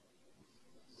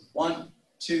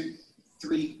2,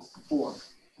 3, 4.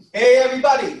 Hey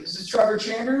everybody, this is Trevor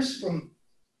Chambers from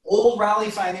Old Raleigh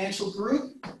Financial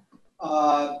Group.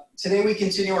 Today we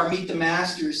continue our Meet the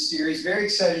Masters series. Very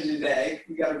excited today.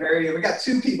 We got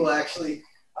two people actually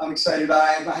I'm excited about.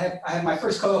 I have my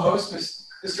first co-host,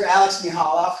 Mr. Alex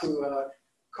Mihaloff, who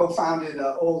co-founded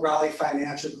Old Raleigh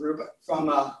Financial Group from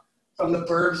the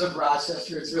burbs of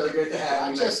Rochester. It's really great to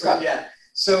have you.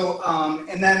 So,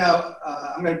 and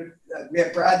then we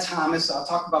have Brad Thomas. I'll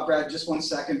talk about Brad in just one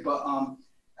second, but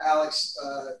Alex,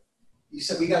 you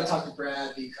said we got to talk to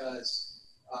Brad because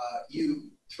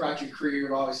you, throughout your career,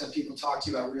 would always have people talk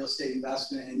to you about real estate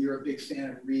investment, and you're a big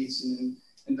fan of REITs and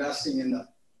investing in the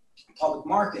public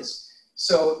markets.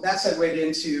 So that segued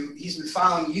into, he's been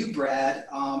following you, Brad.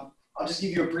 I'll just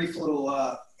give you a brief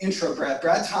little intro, Brad.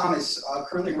 Brad Thomas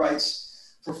currently writes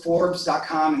for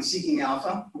Forbes.com and Seeking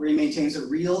Alpha, where he maintains a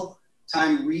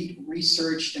real-time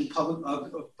research and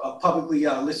publicly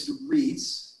listed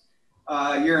REITs.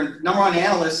 You're a number one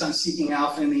analyst on Seeking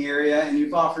Alpha in the area, and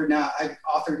I've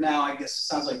authored now, I guess it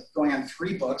sounds like going on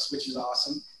 3 books, which is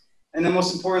awesome. And then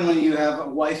most importantly, you have a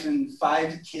wife and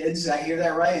 5 kids. Did I hear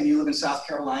that right? And you live in South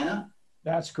Carolina?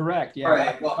 That's correct. Yeah. All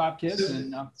right. Well, 5 kids. So,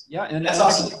 and and that's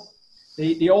awesome.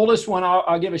 The oldest one,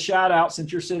 I'll give a shout out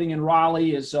since you're sitting in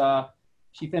Raleigh, is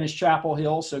she finished Chapel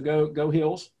Hill. So go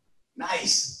Hills.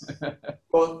 Nice.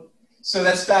 Well, so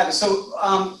that's fabulous.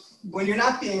 So when you're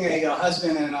not being a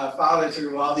husband and a father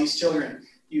to all these children,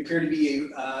 you appear to be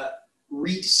a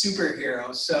REIT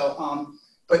superhero. So,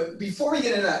 but before we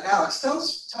get into that, Alex, tell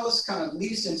us kind of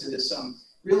leads into this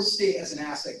real estate as an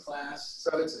asset class.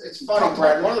 So it's funny,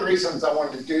 Brad. One of the reasons I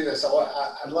wanted to do this,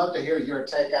 I'd love to hear your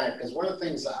take on it, because one of the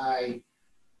things I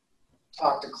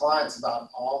talk to clients about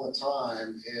all the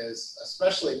time is,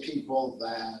 especially people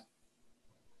that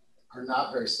are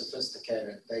not very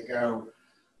sophisticated, they go,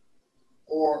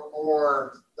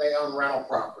 or they own rental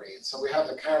property. And so we have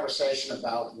the conversation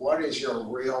about what is your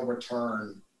real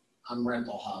return on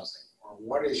rental housing, or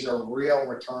what is your real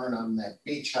return on that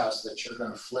beach house that you're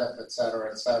going to flip, et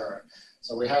cetera, et cetera.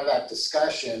 So we have that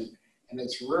discussion, and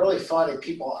it's really funny.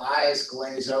 People's eyes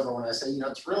glaze over when I say,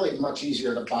 it's really much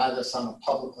easier to buy this on a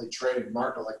publicly traded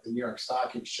market like the New York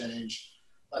Stock Exchange,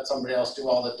 let somebody else do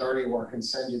all the dirty work and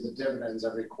send you the dividends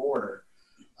every quarter.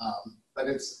 But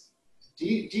do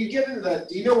you get into that?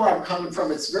 Do you know where I'm coming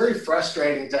from? It's very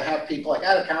frustrating to have people, like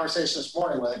I had a conversation this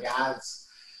morning with a guy that's,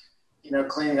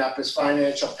 cleaning up his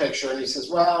financial picture, and he says,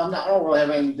 well, I don't really have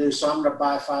anything to do, so I'm going to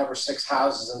buy 5 or 6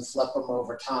 houses and flip them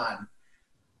over time.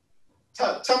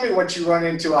 Tell me what you run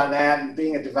into on that, and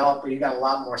being a developer, you got a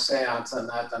lot more seance on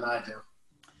that than I do.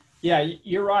 Yeah,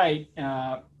 you're right.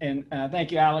 And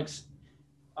thank you, Alex,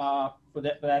 for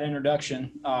that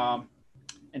introduction.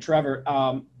 And Trevor,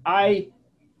 I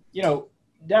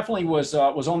definitely was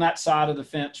on that side of the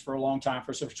fence for a long time.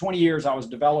 For 20 years, I was a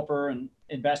developer and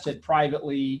invested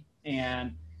privately.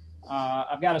 And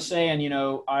I've got to say,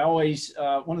 I always,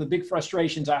 one of the big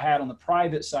frustrations I had on the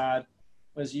private side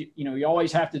was, you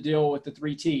always have to deal with the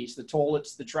 3 T's, the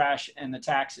toilets, the trash, and the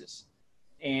taxes.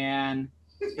 And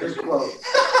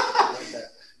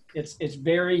it's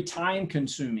very time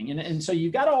consuming. And so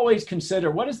you've got to always consider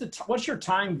what's your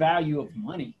time value of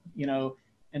money,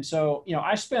 And so,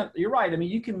 I spent, you're right. I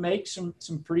mean, you can make some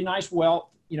pretty nice wealth,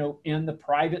 in the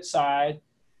private side.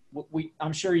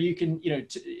 I'm sure you can,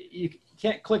 you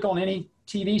can't click on any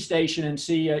TV station and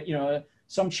see,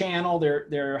 some channel,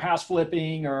 they're house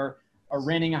flipping or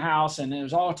renting a house. And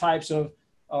there's all types of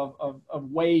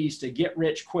ways to get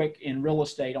rich quick in real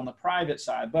estate on the private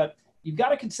side. But you've got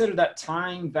to consider that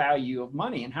time value of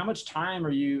money and how much time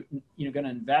are you, going to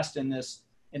invest in this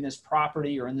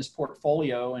property or in this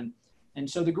portfolio. And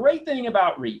so the great thing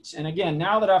about REITs, and again,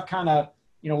 now that I've kind of,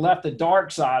 left the dark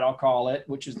side, I'll call it,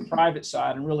 which is the private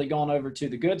side, and really gone over to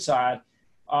the good side,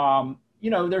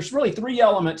 there's really 3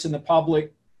 elements in the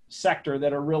public sector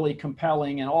that are really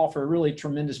compelling and offer a really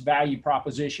tremendous value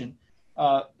proposition.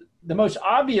 The most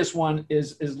obvious one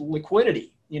is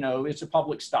liquidity. It's a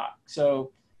public stock.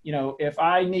 So, if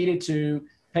I needed to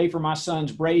pay for my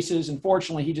son's braces, and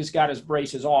fortunately he just got his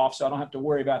braces off, so I don't have to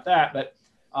worry about that. But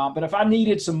if I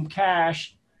needed some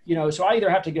cash, so I either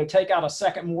have to go take out a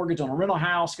second mortgage on a rental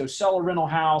house, go sell a rental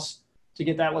house to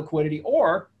get that liquidity,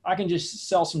 or I can just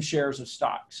sell some shares of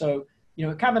stock. So,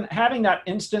 kind of having that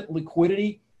instant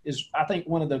liquidity is, I think,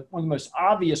 one of the most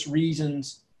obvious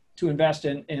reasons to invest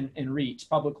in REITs,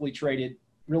 publicly traded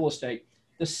real estate.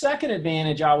 The second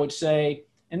advantage, I would say,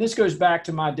 and this goes back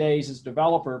to my days as a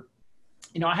developer,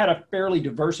 I had a fairly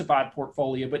diversified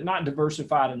portfolio, but not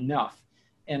diversified enough.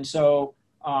 And so,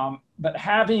 but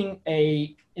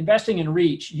investing in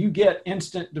REITs, you get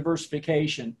instant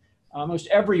diversification. Almost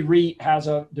every REIT has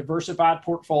a diversified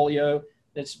portfolio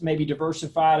that's maybe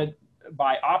diversified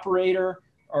by operator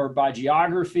or by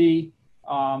geography.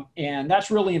 And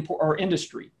that's really important, or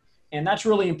industry. And that's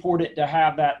really important to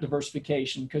have that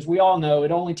diversification, because we all know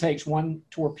it only takes one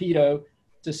torpedo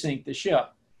to sink the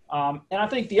ship. And I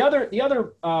think the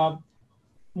other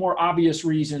more obvious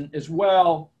reason as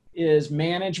well is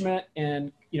management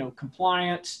and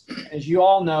compliance. As you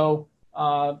all know,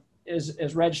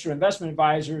 as registered investment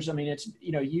advisors, I mean, it's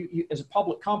you as a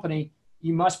public company,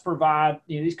 you must provide.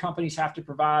 These companies have to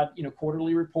provide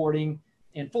quarterly reporting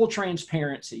and full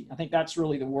transparency. I think that's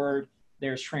really the word.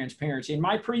 There's transparency. In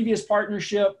my previous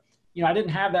partnership, I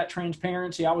didn't have that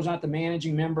transparency. I was not the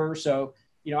managing member, so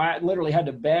I literally had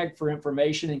to beg for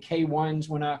information and K-1s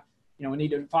when I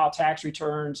needed to file tax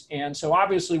returns. And so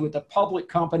obviously with a public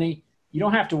company, you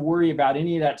don't have to worry about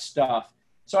any of that stuff.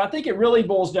 So I think it really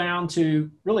boils down to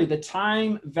really the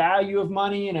time value of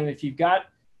money. And if you've got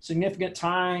significant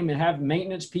time and have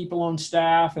maintenance people on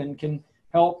staff and can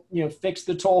help fix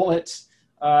the toilets,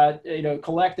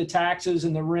 collect the taxes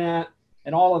and the rent,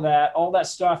 and all that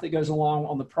stuff that goes along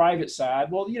on the private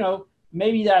side, well,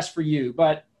 maybe that's for you.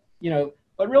 But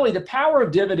really the power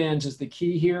of dividends is the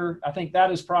key here. I think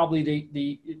that is probably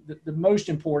the most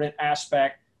important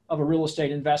aspect of a real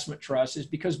estate investment trust, is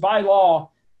because by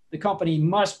law, the company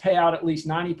must pay out at least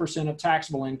 90% of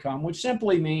taxable income, which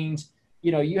simply means,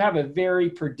 you have a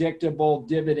very predictable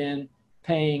dividend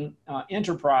paying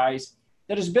enterprise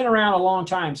that has been around a long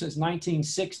time, since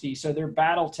 1960. So they're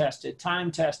battle tested,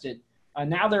 time tested.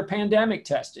 Now they're pandemic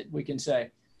tested, we can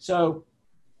say. So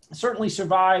certainly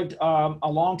survived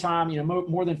a long time,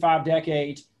 more than 5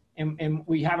 decades. And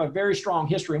we have a very strong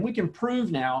history. And we can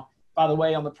prove now, by the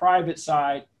way, on the private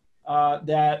side,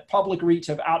 that public REITs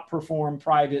have outperformed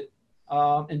private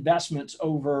investments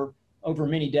over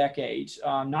many decades.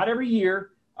 Not every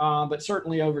year, but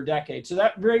certainly over decades. So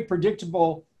that very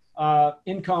predictable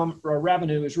income or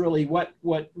revenue is really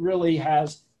what really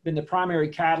has been the primary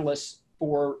catalyst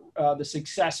for the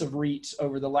success of REITs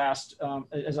over the last,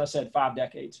 as I said, 5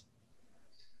 decades.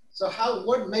 So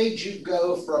what made you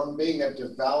go from being a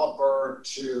developer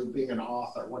to being an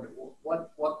author?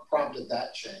 What prompted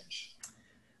that change?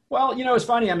 Well, it's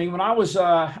funny. I mean, when I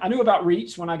knew about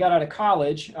REITs when I got out of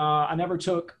college. I never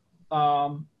took,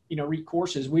 REIT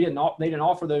courses. They didn't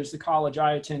offer those at the college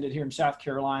I attended here in South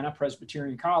Carolina,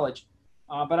 Presbyterian College.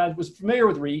 But I was familiar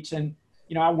with REITs, and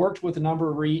I worked with a number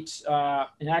of REITs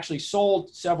and actually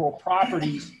sold several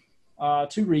properties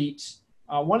to REITs.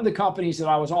 One of the companies that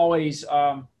I was always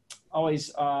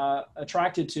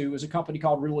attracted to was a company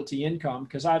called Realty Income,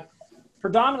 because I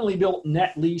predominantly built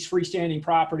net lease freestanding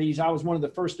properties. I was one of the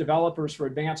first developers for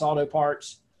Advance Auto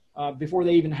Parts before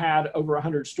they even had over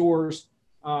 100 stores.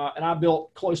 And I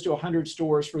built close to 100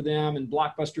 stores for them, and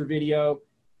Blockbuster Video,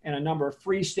 and a number of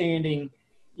freestanding,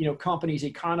 companies,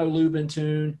 Econo Lube and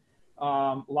Tune,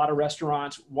 a lot of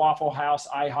restaurants, Waffle House,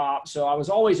 IHOP. So I was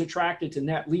always attracted to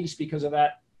net lease because of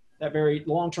that very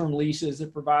long-term leases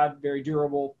that provide very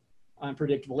durable and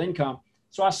predictable income.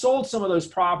 So I sold some of those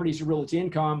properties to Realty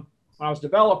Income when I was a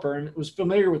developer, and was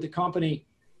familiar with the company.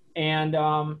 And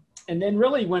then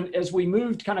really as we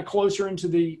moved kind of closer into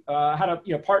had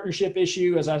a partnership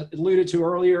issue, as I alluded to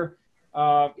earlier,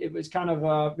 it was kind of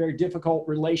a very difficult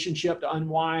relationship to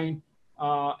unwind.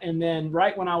 And then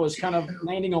right when I was kind of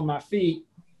landing on my feet,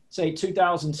 say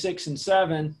 2006 and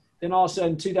 2007, then all of a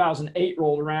sudden 2008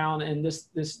 rolled around, and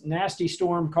this nasty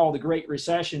storm called the Great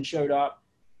Recession showed up,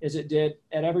 as it did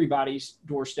at everybody's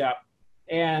doorstep.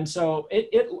 And so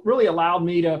it really allowed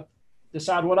me to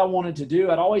decide what I wanted to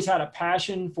do. I'd always had a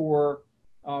passion for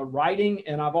writing,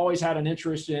 and I've always had an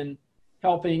interest in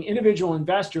helping individual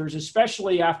investors,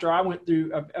 especially after I went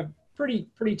through a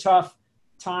pretty tough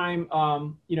time,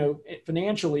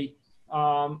 financially.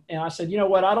 And I said,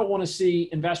 what, I don't want to see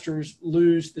investors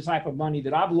lose the type of money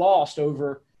that I've lost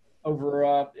over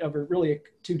really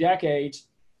 2 decades.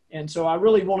 And so I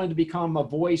really wanted to become a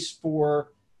voice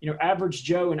for, average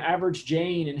Joe and average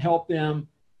Jane, and help them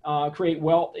create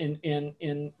wealth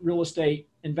in real estate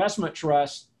investment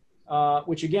trusts,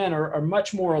 which again are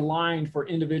much more aligned for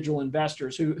individual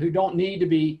investors who don't need to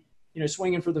be,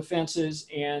 swinging for the fences,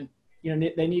 and,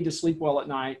 they need to sleep well at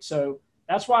night. So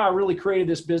that's why I really created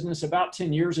this business about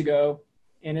 10 years ago,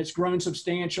 and it's grown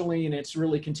substantially, and it's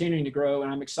really continuing to grow.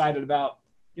 And I'm excited about,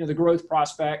 the growth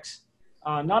prospects,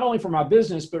 not only for my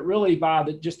business, but really by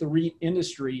just the REIT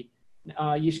industry.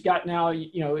 You've got now,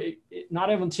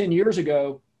 not even 10 years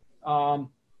ago,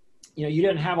 you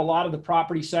didn't have a lot of the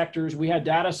property sectors. We had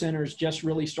data centers just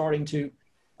really starting to,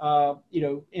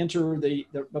 enter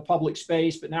the public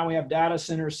space, but now we have data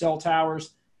centers, cell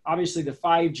towers, obviously the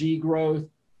 5G growth,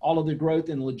 all of the growth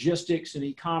in logistics and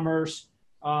e-commerce.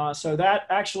 So that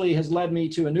actually has led me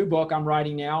to a new book I'm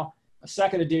writing now, a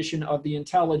second edition of The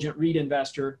Intelligent REIT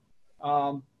Investor,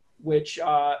 which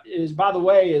is, by the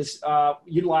way, is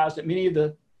utilized at many of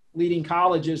the leading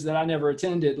colleges that I never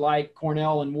attended, like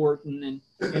Cornell and Wharton and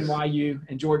NYU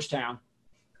and Georgetown.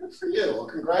 Good for you. Well,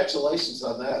 congratulations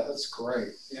on that. That's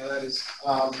great. Yeah, that is.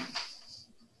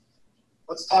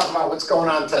 Let's talk about what's going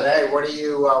on today. What do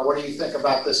you think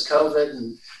about this COVID?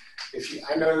 And if you,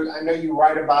 I know you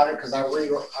write about it because I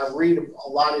read a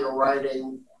lot of your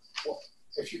writing.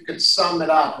 If you could sum it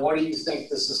up, what do you think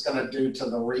this is going to do to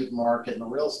the REIT market and the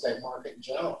real estate market in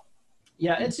general?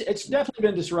 Yeah, it's definitely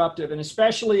been disruptive, and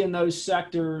especially in those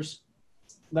sectors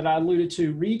that I alluded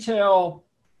to. Retail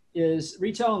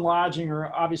and lodging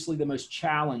are obviously the most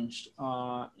challenged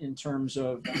in terms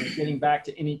of getting back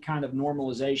to any kind of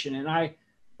normalization. And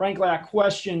frankly, I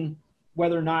question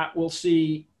whether or not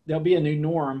there'll be a new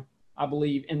norm, I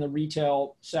believe, in the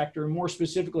retail sector, more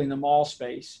specifically in the mall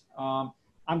space.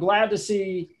 I'm glad to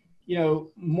see,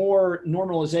 more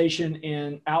normalization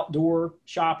in outdoor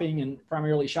shopping and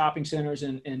primarily shopping centers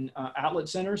and outlet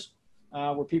centers,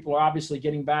 where people are obviously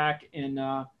getting back and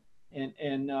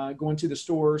going to the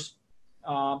stores.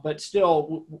 But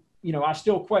still, I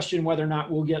still question whether or not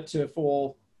we'll get to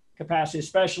full capacity,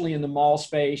 especially in the mall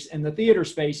space and the theater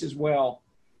space as well.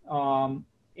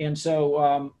 And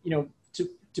so,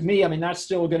 to me, I mean, that's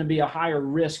still going to be a higher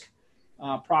risk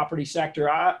property sector.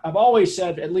 I've always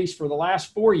said, at least for the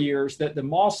last 4 years, that the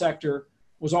mall sector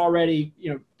was already,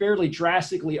 fairly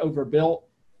drastically overbuilt.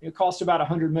 It cost about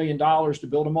 $100 million to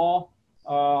build a mall.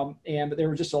 But there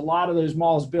were just a lot of those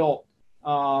malls built,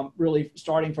 really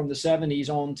starting from the 70s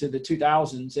on to the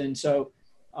 2000s. And so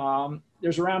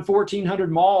there's around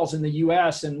 1,400 malls in the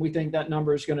U.S., and we think that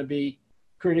number is going to be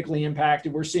critically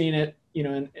impacted. We're seeing it,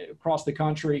 across the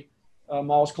country.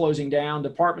 Malls closing down,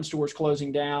 department stores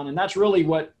closing down. And that's really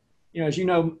what, as you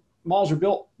know, malls are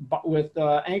built with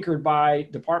anchored by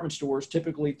department stores,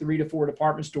 typically 3 to 4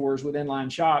 department stores with inline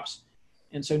shops.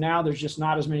 And so now there's just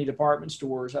not as many department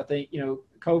stores. I think,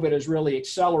 COVID has really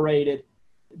accelerated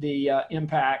the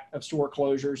impact of store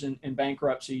closures and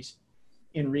bankruptcies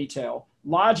in retail.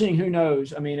 Lodging, who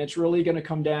knows? I mean, it's really going to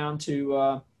come down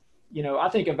to, I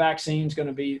think a vaccine is going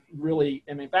to be really,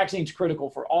 vaccine's critical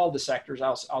for all the sectors,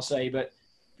 I'll say, but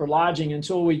for lodging,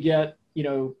 until we get,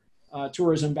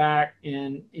 tourism back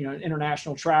and,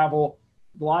 international travel,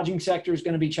 the lodging sector is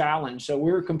going to be challenged. So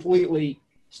we're completely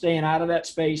staying out of that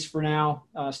space for now,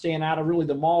 staying out of really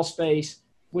the mall space,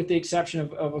 with the exception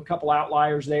of a couple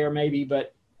outliers there maybe,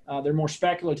 but they're more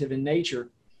speculative in nature.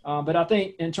 But I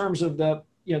think in terms of the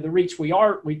REITs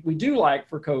we do like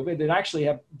for COVID that actually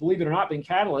have, believe it or not, been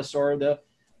catalysts are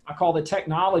I call the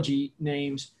technology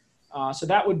names. So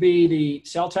that would be the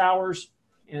cell towers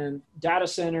and data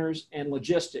centers and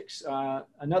logistics.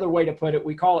 Another way to put it,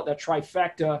 we call it the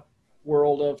trifecta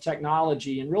world of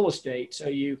technology and real estate. So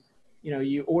you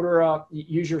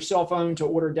use your cell phone to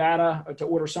order data or to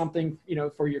order something,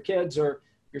 for your kids or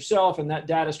yourself, and that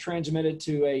data is transmitted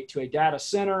to a data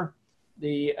center.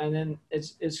 And then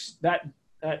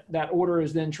that order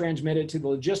is then transmitted to the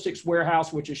logistics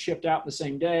warehouse, which is shipped out the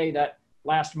same day, that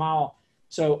last mile.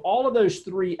 So all of those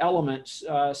three elements,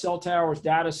 cell towers,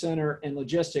 data center, and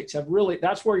logistics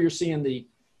that's where you're seeing the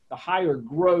higher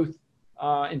growth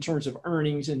in terms of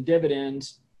earnings and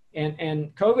dividends.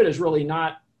 And COVID has really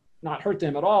not hurt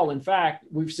them at all. In fact,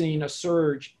 we've seen a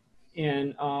surge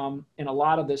in a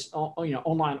lot of this,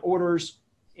 online orders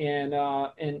and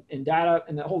data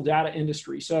and the whole data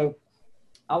industry. So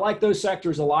I like those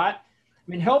sectors a lot. I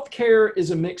mean, healthcare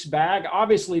is a mixed bag.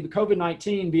 Obviously, the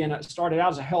COVID-19 started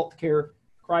out as a healthcare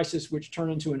crisis, which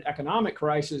turned into an economic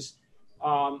crisis.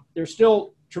 There's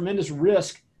still tremendous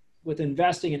risk with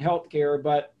investing in healthcare,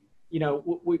 but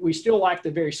we still like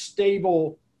the very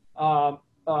stable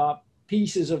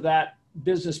pieces of that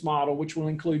business model, which will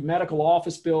include medical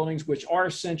office buildings, which are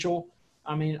essential.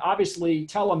 I mean, obviously,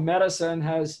 telemedicine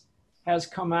has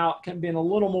come out, can be a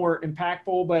little more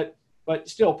impactful, but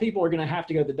still, people are going to have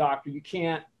to go to the doctor. You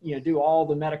can't, do all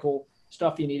the medical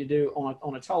stuff you need to do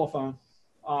on a telephone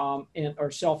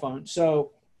or cell phone.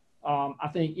 So I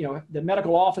think, the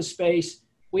medical office space,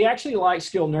 we actually like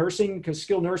skilled nursing because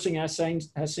skilled nursing has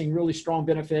seen really strong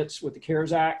benefits with the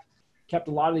CARES Act, kept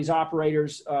a lot of these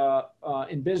operators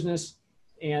in business.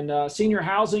 And senior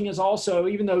housing is also,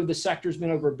 even though the sector's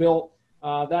been overbuilt,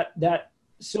 that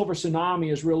silver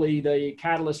tsunami is really the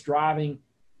catalyst driving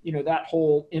that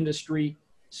whole industry.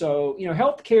 So,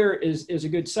 healthcare is a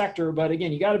good sector, but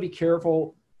again, you got to be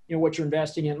careful, what you're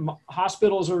investing in.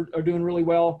 Hospitals are doing really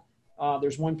well.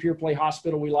 There's one pure play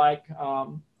hospital we like.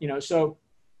 So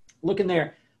looking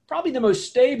there, probably the most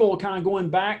stable, kind of going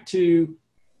back to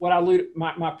what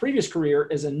my previous career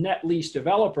as a net lease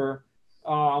developer.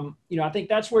 I think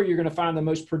that's where you're going to find the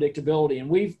most predictability. And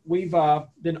we've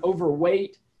been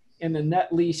overweight in the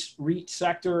net lease REIT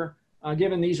sector,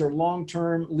 given these are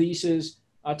long-term leases.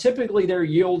 Typically they're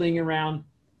yielding around,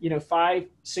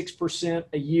 5-6%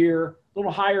 a year, a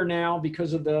little higher now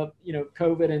because of the,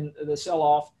 COVID and the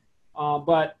sell-off.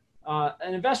 But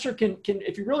an investor can,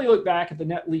 if you really look back at the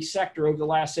net lease sector over the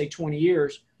last, say, 20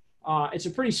 years, it's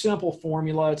a pretty simple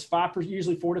formula. It's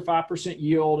usually 4 to 5%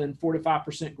 yield and 4 to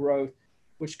 5% growth,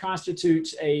 which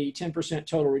constitutes a 10%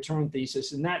 total return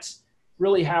thesis. And that's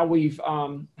really how we've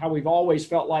always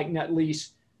felt like net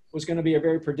lease was going to be a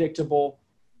very predictable,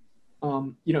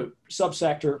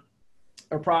 subsector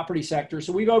or property sector.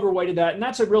 So we've overweighted that. And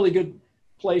that's a really good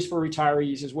place for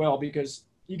retirees as well, because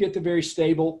you get the very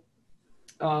stable,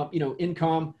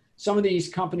 income. Some of these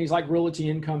companies like Realty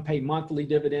Income pay monthly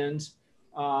dividends.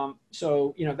 That's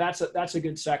a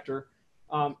good sector.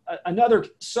 Another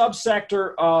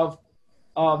subsector of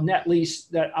net lease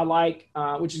that I like,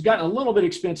 which has gotten a little bit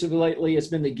expensive lately, has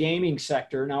been the gaming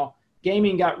sector. Now,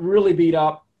 gaming got really beat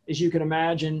up, as you can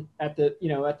imagine,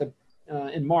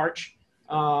 in March,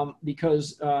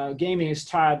 because gaming is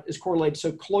correlated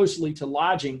so closely to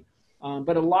lodging.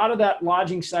 But a lot of that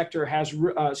lodging sector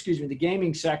the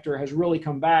gaming sector has really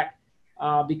come back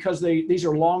because these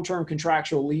are long-term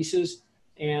contractual leases,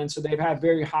 and so they've had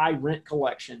very high rent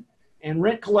collection. And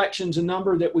rent collection's a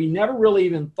number that we never really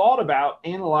even thought about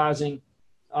analyzing,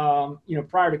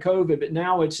 prior to COVID. But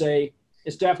now it's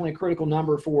definitely a critical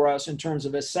number for us in terms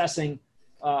of assessing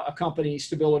a company's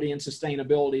stability and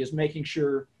sustainability, is making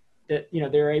sure that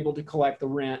they're able to collect the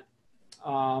rent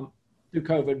through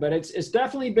COVID. But it's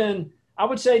definitely been, I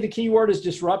would say the key word is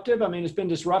disruptive. I mean, it's been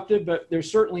disruptive, but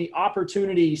there's certainly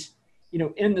opportunities,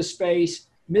 in the space.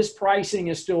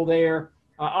 Mispricing is still there.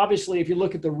 Obviously, if you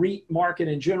look at the REIT market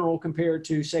in general compared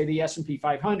to, say, the S&P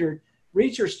 500,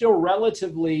 REITs are still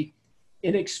relatively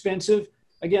inexpensive.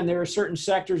 Again, there are certain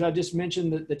sectors, I just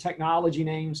mentioned the technology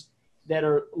names, that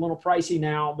are a little pricey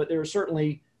now, but there are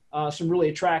certainly some really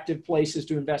attractive places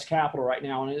to invest capital right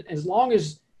now. And as long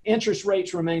as interest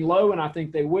rates remain low, and I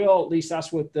think they will, at least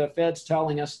that's what the Fed's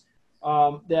telling us,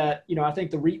 that, I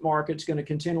think the REIT market's going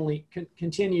to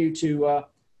continue to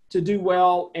do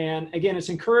well. And again, it's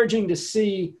encouraging to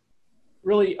see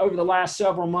really over the last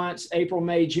several months, April,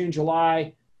 May, June,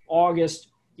 July, August,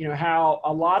 how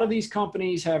a lot of these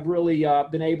companies have really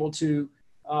been able to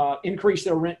increase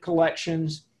their rent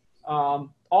collections.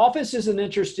 Office is an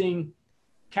interesting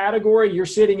category. You're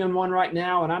sitting in one right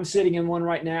now, and I'm sitting in one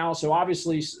right now. So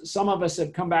obviously some of us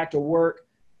have come back to work.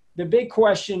 The big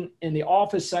question in the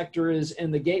office sector is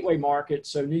in the gateway market.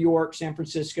 So New York, San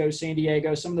Francisco, San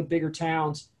Diego, some of the bigger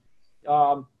towns.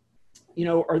 Are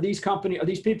these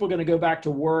people going to go back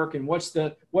to work, and what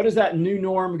is that new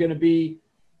norm going to be,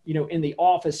 in the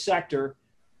office sector?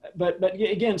 But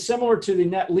again, similar to the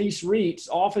net lease REITs,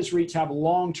 office REITs have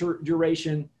long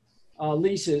duration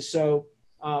leases. So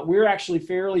we're actually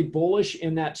fairly bullish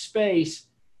in that space,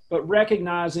 but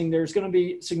recognizing there's going to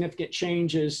be significant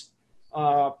changes,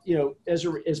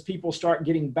 as people start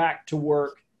getting back to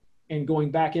work and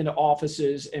going back into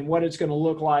offices, and what it's going to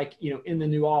look like, in the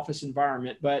new office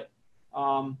environment. But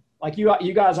like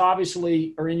you guys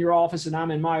obviously are in your office and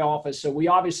I'm in my office. So we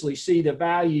obviously see the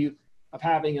value of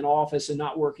having an office and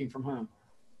not working from home.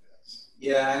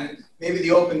 Yeah, and maybe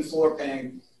the open floor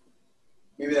plan,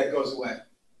 maybe that goes away.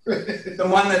 The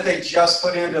one that they just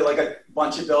put into like a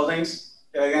bunch of buildings,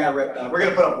 they're gonna rip that. We're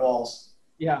gonna put up walls.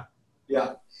 Yeah.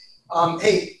 Yeah.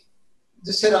 Hey,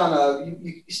 just hit on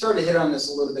you started to hit on this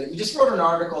a little bit. You just wrote an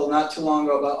article not too long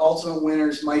ago about ultimate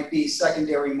winners might be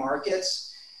secondary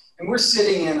markets, and we're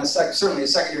sitting in certainly a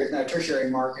secondary, if not a tertiary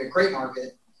market, great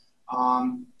market,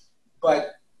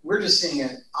 but we're just seeing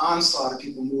an onslaught of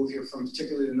people move here from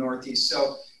particularly the Northeast.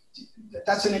 So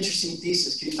that's an interesting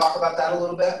thesis. Can you talk about that a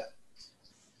little bit?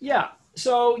 Yeah.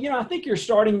 So, I think you're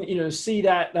starting, to see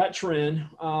that trend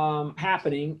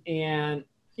happening. And,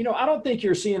 I don't think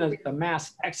you're seeing a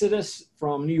mass exodus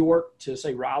from New York to,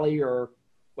 say, Raleigh or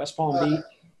West Palm Beach.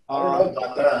 I don't know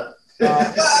about that.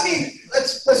 I mean,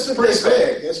 let's put It's this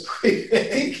way. big. It's pretty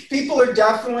big. People are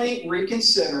definitely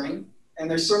reconsidering, and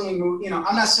they're certainly moving.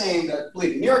 I'm not saying that,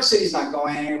 believe me, New York City's not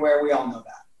going anywhere. We all know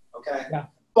that. Okay. Yeah.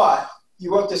 But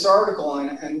you wrote this article,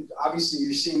 and obviously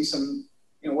you're seeing some,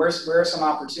 where are some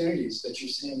opportunities that you're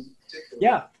seeing particularly?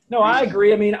 Yeah. No, I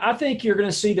agree. I mean, I think you're going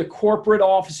to see the corporate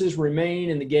offices remain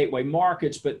in the gateway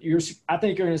markets, but I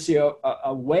think you're going to see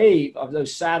a wave of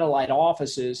those satellite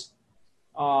offices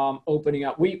opening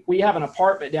up. We have an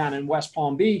apartment down in West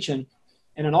Palm Beach and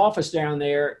an office down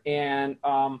there. And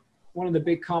one of the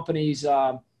big companies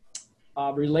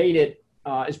related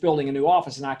is building a new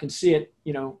office, and I can see it,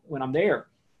 when I'm there.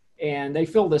 And they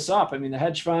fill this up. I mean, the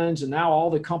hedge funds and now all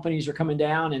the companies are coming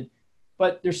down,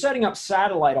 but they're setting up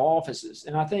satellite offices.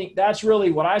 And I think that's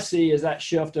really what I see is that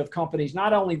shift of companies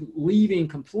not only leaving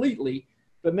completely,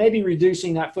 but maybe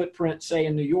reducing that footprint, say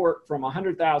in New York from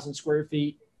 100,000 square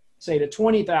feet, say to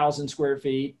 20,000 square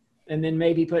feet, and then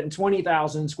maybe putting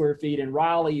 20,000 square feet in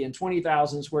Raleigh and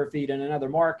 20,000 square feet in another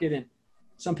market, and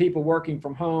some people working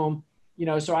from home.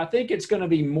 So I think it's going to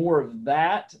be more of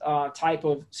that type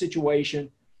of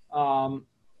situation,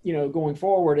 going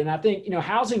forward. And I think,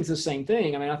 housing's the same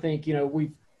thing. I mean, I think,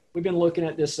 we've been looking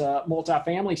at this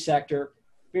multifamily sector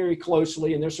very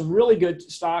closely, and there's some really good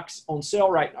stocks on sale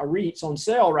REITs on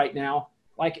sale right now,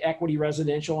 like Equity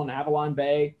Residential and Avalon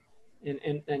Bay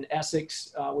and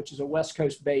Essex, which is a West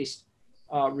Coast based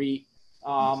REIT.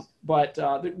 But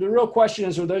the real question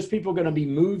is, are those people going to be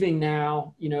moving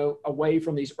now, away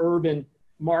from these urban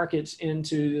markets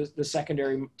into the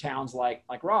secondary towns like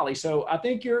Raleigh? So I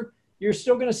think you're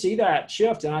still going to see that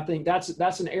shift. And I think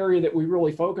that's an area that we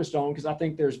really focused on, because I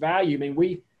think there's value. I mean,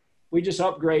 we just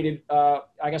upgraded,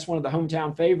 I guess, one of the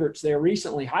hometown favorites there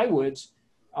recently, Highwoods,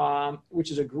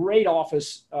 which is a great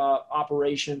office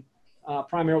operation,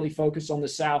 primarily focused on the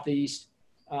Southeast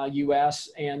U.S.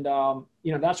 And,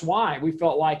 that's why we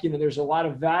felt like, there's a lot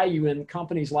of value in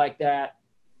companies like that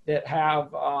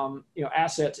have,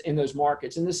 assets in those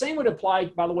markets. And the same would apply,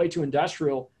 by the way, to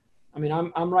industrial. I mean,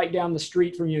 I'm right down the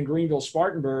street from you in Greenville,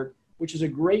 Spartanburg, which is a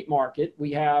great market.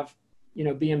 We have,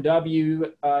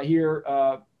 BMW here,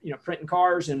 printing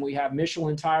cars, and we have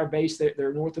Michelin Tire based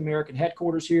their North American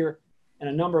headquarters here, and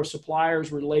a number of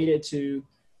suppliers related to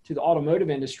the automotive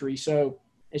industry. So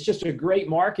it's just a great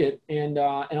market, and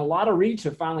a lot of REITs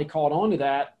have finally caught on to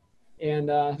that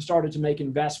and started to make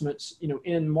investments,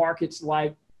 in markets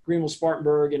like Greenville,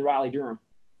 Spartanburg, and Raleigh, Durham.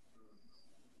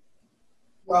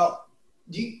 Well,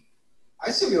 I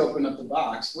say we open up the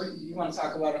box. What you want to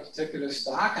talk about a particular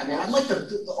stock? I mean, I'd like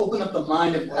to open up the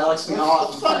mind of Alex.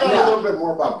 Let's find out a little bit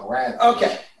more about Brad.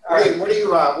 Okay. All right. What do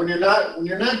you when you're not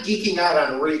geeking out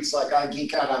on REITs like I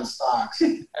geek out on stocks?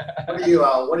 What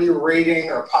are you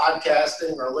reading or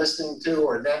podcasting or listening to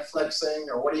or Netflixing,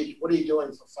 or what are you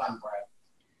doing for fun, Brad?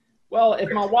 Well,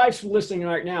 if my wife's listening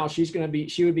right now, she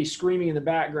would be screaming in the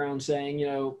background saying,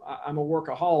 I'm a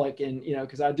workaholic, and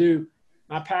because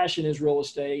my passion is real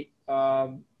estate.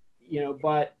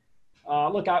 But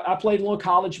look, I played a little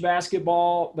college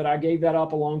basketball, but I gave that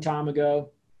up a long time ago.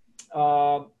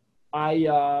 I'll tell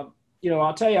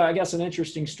you, I guess, an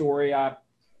interesting story. I've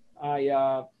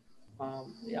been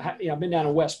down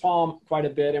in West Palm quite a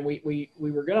bit, and we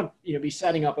were going to, be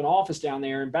setting up an office down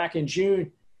there. And back in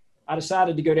June, I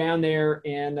decided to go down there,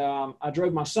 and I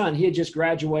drove my son. He had just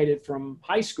graduated from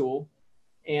high school,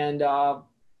 and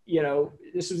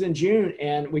this was in June,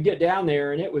 and we get down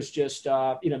there, and it was just,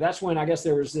 that's when I guess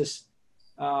there was this,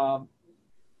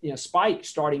 spike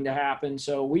starting to happen.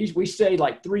 So we stayed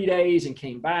like 3 days and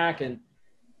came back and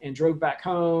drove back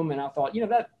home. And I thought,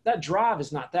 that drive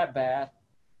is not that bad.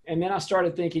 And then I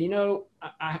started thinking,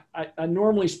 I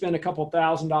normally spend a couple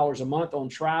 $1,000s a month on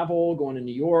travel, going to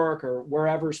New York or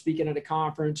wherever, speaking at a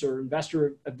conference or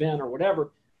investor event or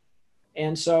whatever.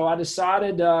 And so I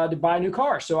decided to buy a new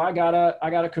car. So I got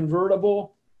a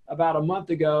convertible about a month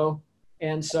ago.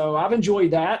 And so I've enjoyed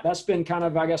that. That's been kind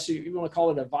of, I guess you want to call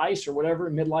it a vice or whatever,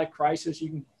 a midlife crisis.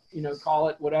 You can, call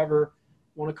it whatever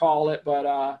you want to call it.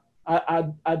 But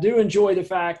I do enjoy the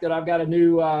fact that I've got a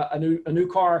new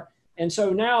car. And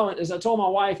so now, as I told my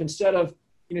wife, instead of,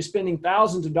 spending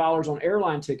thousands of dollars on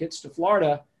airline tickets to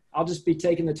Florida, I'll just be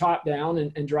taking the top down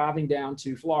and driving down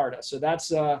to Florida. So that's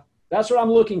what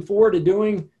I'm looking forward to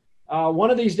doing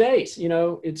one of these days.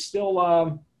 It's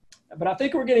still, but I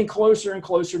think we're getting closer and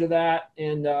closer to that.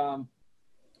 And,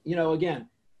 again,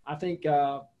 I think,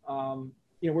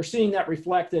 we're seeing that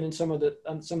reflected in some of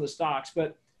the stocks.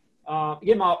 But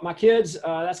again, my kids,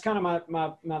 that's kind of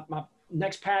my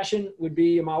next passion would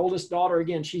be my oldest daughter.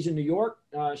 Again, she's in New York.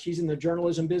 She's in the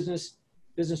journalism business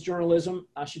journalism,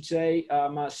 I should say.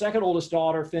 My second oldest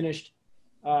daughter finished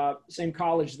same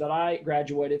college that I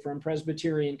graduated from,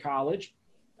 Presbyterian College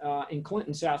in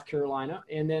Clinton, South Carolina.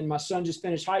 And then my son just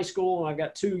finished high school, and I've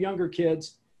got two younger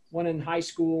kids, one in high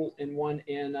school and one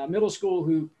in middle school,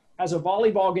 who has a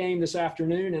volleyball game this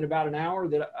afternoon in about an hour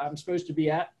that I'm supposed to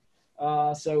be at.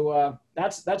 So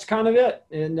that's kind of it.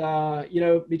 And,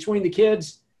 between the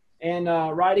kids and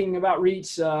writing about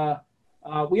REITs,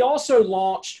 we also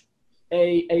launched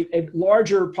a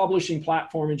larger publishing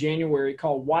platform in January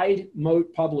called Wide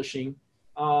Moat Publishing.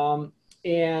 We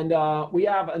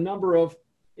have a number of,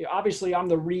 obviously I'm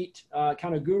the REIT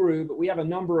kind of guru, but we have a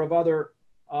number of other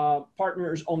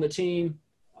partners on the team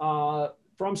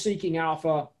from Seeking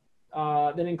Alpha.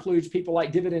 That includes people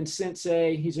like Dividend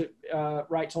Sensei. He's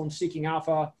writes on Seeking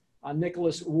Alpha,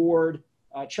 Nicholas Ward,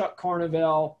 Chuck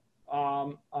Carnevale,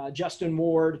 Justin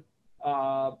Ward,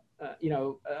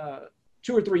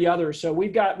 2 or 3 others. So we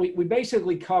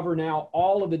basically cover now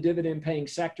all of the dividend paying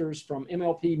sectors, from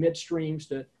MLP midstreams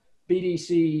to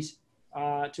BDCs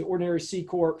to ordinary C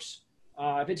Corps.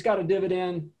 If it's got a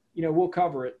dividend, we'll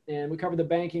cover it. And we cover the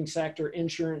banking sector,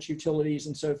 insurance, utilities,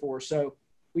 and so forth. So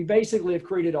we basically have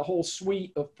created a whole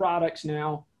suite of products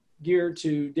now geared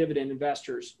to dividend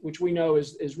investors, which we know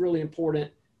is really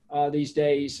important these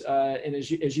days, and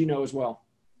as you know as well.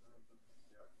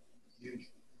 Huge.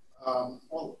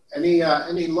 Well,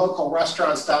 any local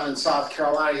restaurants down in South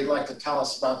Carolina you'd like to tell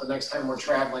us about the next time we're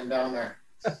traveling down there?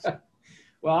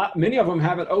 Well, many of them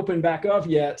haven't opened back up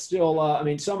yet. Still,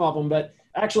 some of them, but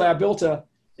actually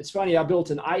it's funny, I built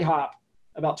an IHOP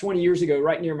about 20 years ago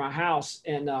right near my house,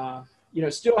 and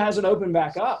still hasn't opened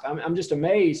back up. I'm just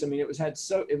amazed. I mean, it was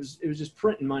just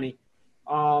printing money.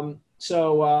 I'm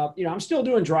still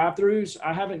doing drive-throughs.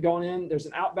 I haven't gone in. There's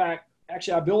an Outback.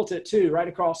 Actually, I built it too, right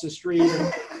across the street.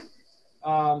 And,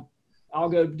 I'll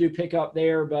go do pickup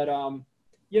there. But, I'm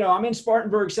in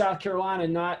Spartanburg, South Carolina,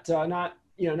 not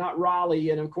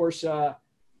Raleigh. And of course,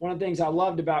 one of the things I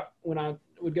loved about when I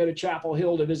would go to Chapel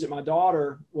Hill to visit my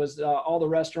daughter was all the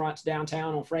restaurants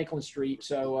downtown on Franklin Street.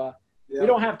 So, we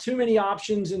don't have too many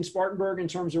options in Spartanburg in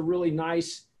terms of really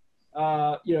nice,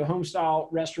 home style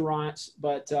restaurants.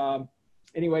 But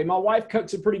anyway, my wife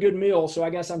cooks a pretty good meal, so I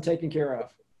guess I'm taken care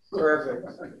of. Perfect.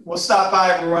 We'll stop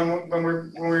by everyone when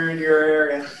we're in your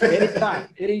area. Anytime.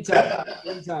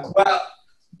 Well,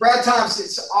 Brad Thompson,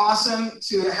 it's awesome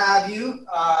to have you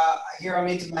here on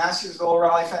Meet the Masters of Old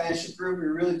Raleigh Financial Group. We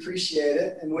really appreciate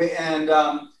it, and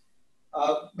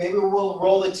maybe we'll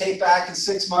roll the tape back in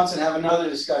 6 months and have another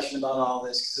discussion about all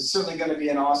this, because it's certainly going to be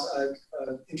an awesome,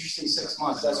 interesting 6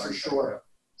 months. That's for sure.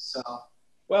 So.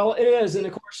 Well, it is, and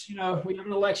of course, we have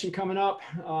an election coming up.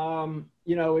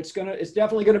 It's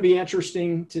definitely going to be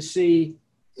interesting to see.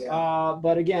 Yeah.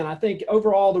 But again, I think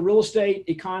overall the real estate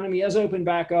economy has opened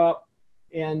back up,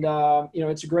 and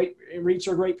REITs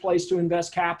are a great place to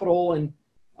invest capital. And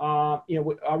I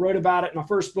wrote about it in my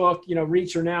first book.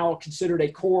 REITs are now considered a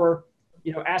core,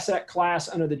 asset class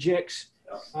under the GICS.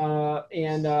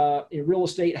 Real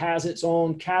estate has its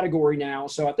own category now.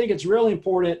 So I think it's really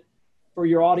important for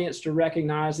your audience to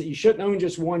recognize that you shouldn't own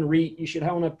just one REIT. You should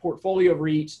own a portfolio of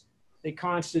REITs that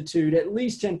constitute at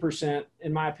least 10%,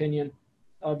 in my opinion,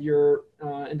 of your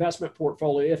investment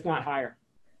portfolio, if not higher.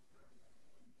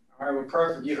 All right, well,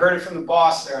 perfect. You heard it from the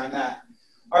boss there on that.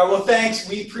 All right, well, thanks.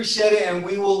 We appreciate it, and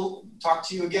we will talk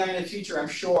to you again in the future, I'm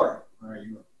sure.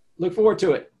 Look forward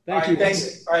to it. Thank you.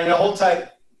 Thanks. All right, now hold tight.